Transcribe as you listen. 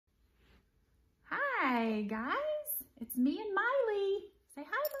Hey guys, it's me and Miley. Say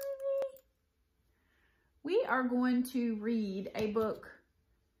hi, Miley. We are going to read a book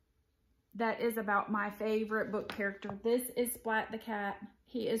that is about my favorite book character. This is Splat the cat.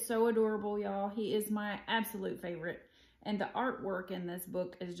 He is so adorable, y'all. He is my absolute favorite. And the artwork in this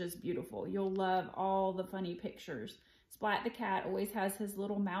book is just beautiful. You'll love all the funny pictures. Splat the cat always has his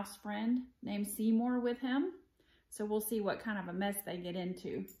little mouse friend named Seymour with him. So we'll see what kind of a mess they get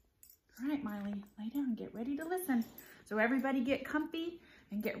into. All right, Miley, lay down and get ready to listen. So everybody get comfy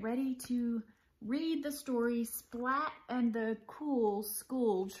and get ready to read the story Splat and the Cool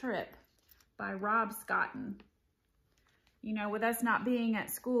School Trip by Rob Scotton. You know, with us not being at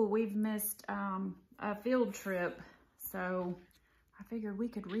school, we've missed a field trip. So I figured we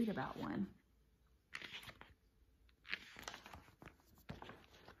could read about one.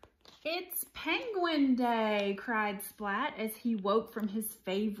 It's Penguin Day, cried Splat as he woke from his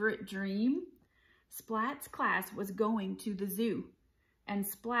favorite dream. Splat's class was going to the zoo, and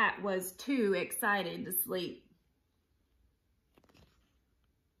Splat was too excited to sleep.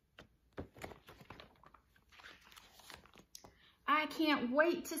 I can't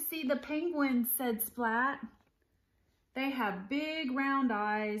wait to see the penguins, said Splat. They have big round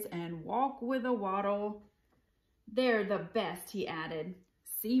eyes and walk with a waddle. They're the best, he added.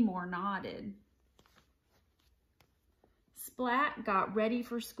 Seymour nodded. Splat got ready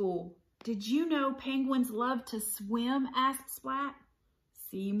for school. Did you know penguins love to swim? Asked Splat.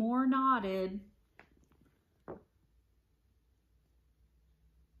 Seymour nodded.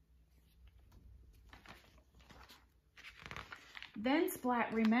 Then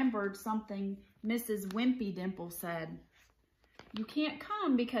Splat remembered something Mrs. Wimpy Dimple said. You can't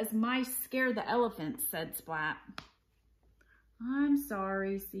come because mice scare the elephants, said Splat. I'm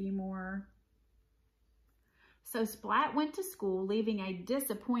sorry, Seymour. So Splat went to school, leaving a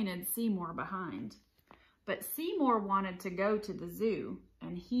disappointed Seymour behind. But Seymour wanted to go to the zoo,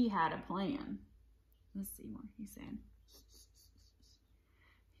 and he had a plan. This Seymour, he's saying.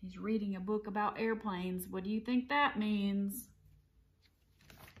 He's reading a book about airplanes. What do you think that means?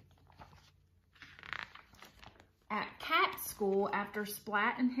 At cat school, after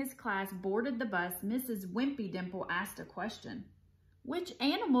Splat and his class boarded the bus, Mrs. Wimpy Dimple asked a question. Which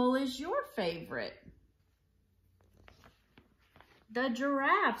animal is your favorite? The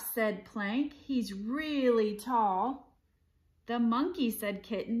giraffe, said Plank. He's really tall. The monkey, said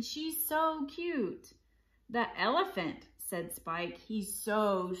Kitten. She's so cute. The elephant, said Spike. He's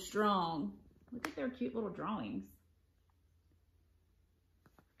so strong. Look at their cute little drawings.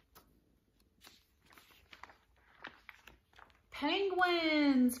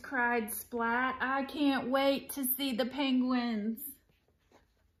 Penguins, cried Splat. I can't wait to see the penguins.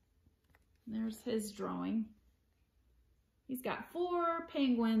 There's his drawing. He's got 4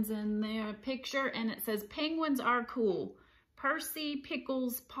 penguins in the picture, and it says, penguins are cool. Percy,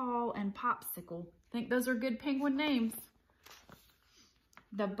 Pickles, Paul, and Popsicle. Think those are good penguin names.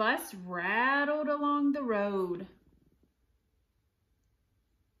 The bus rattled along the road.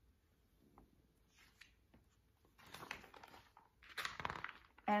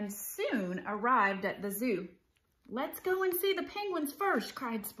 And soon arrived at the zoo. Let's go and see the penguins first,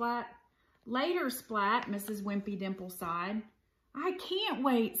 cried Splat. Later, Splat, Mrs. Wimpy Dimple sighed. I can't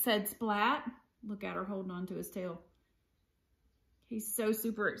wait, said Splat. Look at her holding on to his tail. He's so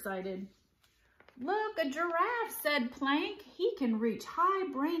super excited. Look, a giraffe, said Plank. He can reach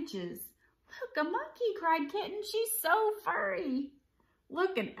high branches. Look, a monkey, cried Kitten. She's so furry.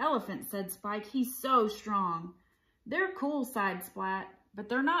 Look, an elephant, said Spike. He's so strong. They're cool, sighed Splat, but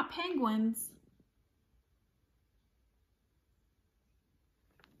they're not penguins.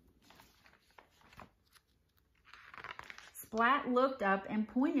 Splat looked up and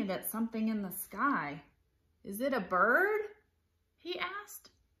pointed at something in the sky. Is it a bird? He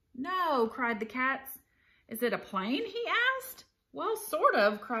asked. No, cried the cats. Is it a plane? He asked. Well, sort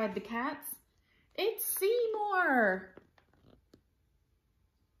of, cried the cats. It's Seymour.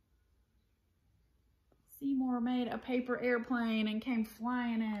 Seymour made a paper airplane and came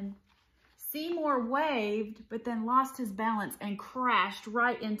flying in. Seymour waved, but then lost his balance and crashed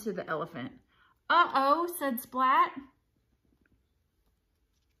right into the elephant. Uh-oh, said Splat.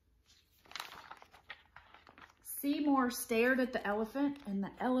 Seymour stared at the elephant, and the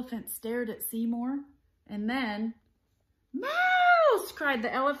elephant stared at Seymour. And then, Mouse, cried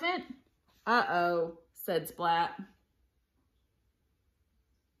the elephant. Uh-oh, said Splat.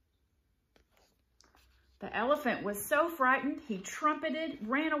 The elephant was so frightened, he trumpeted,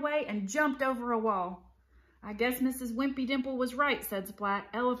 ran away, and jumped over a wall. I guess Mrs. Wimpy Dimple was right, said Splat.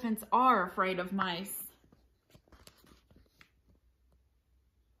 Elephants are afraid of mice.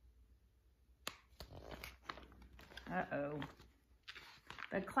 Uh-oh.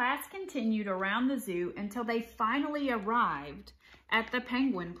 The class continued around the zoo until they finally arrived at the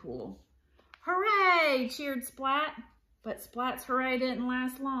penguin pool. Hooray! Cheered Splat. But Splat's hooray didn't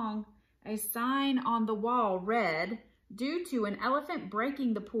last long. A sign on the wall read, "Due to an elephant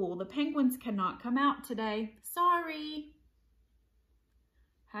breaking the pool, the penguins cannot come out today. Sorry."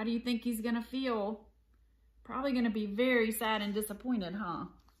 How do you think he's gonna feel? Probably gonna be very sad and disappointed, huh?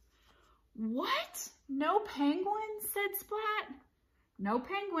 What? No penguins? Said Splat. No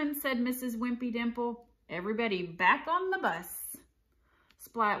penguins, said Mrs. Wimpy Dimple. Everybody back on the bus.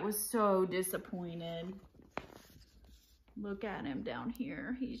 Splat was so disappointed. Look at him down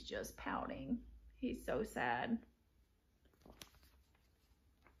here. He's just pouting. He's so sad.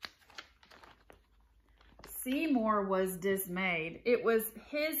 Seymour was dismayed. It was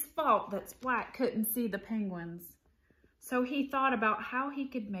his fault that Splat couldn't see the penguins. So he thought about how he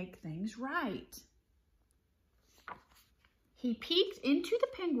could make things right. He peeked into the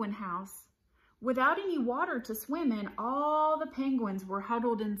penguin house. Without any water to swim in, all the penguins were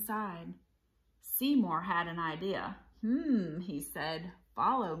huddled inside. Seymour had an idea. He said,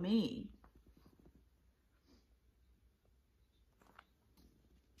 "Follow me."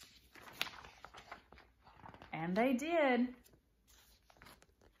 And they did.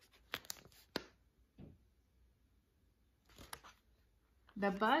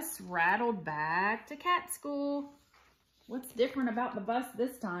 The bus rattled back to cat school. What's different about the bus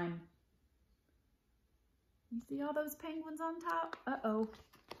this time? You see all those penguins on top? Uh-oh.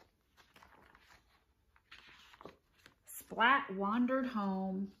 Splat wandered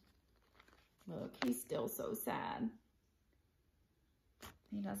home. Look, he's still so sad.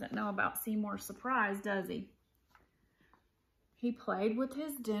 He doesn't know about Seymour's surprise, does he? He played with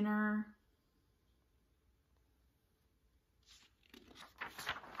his dinner.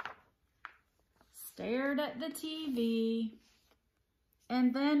 Stared at the TV.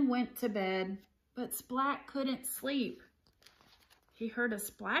 And then went to bed. But Splat couldn't sleep. He heard a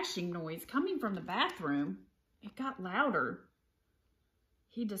splashing noise coming from the bathroom. It got louder.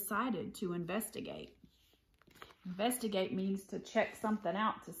 He decided to investigate. Investigate means to check something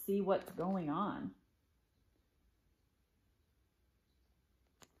out to see what's going on.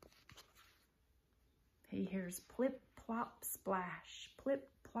 He hears plip, plop, splash, plip,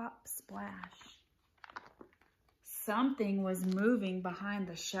 plop, splash. Something was moving behind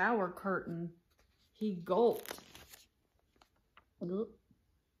the shower curtain. He gulped.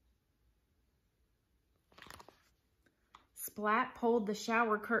 Splat pulled the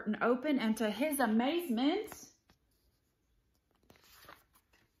shower curtain open, and to his amazement,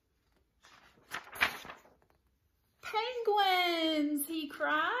 penguins, he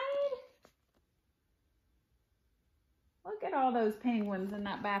cried. Look at all those penguins in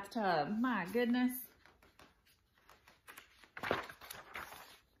that bathtub. My goodness.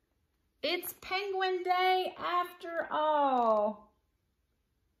 It's Penguin Day after all.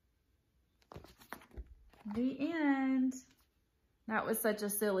 The end. That was such a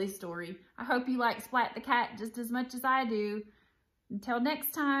silly story. I hope you like Splat the cat just as much as I do. Until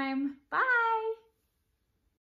next time, bye.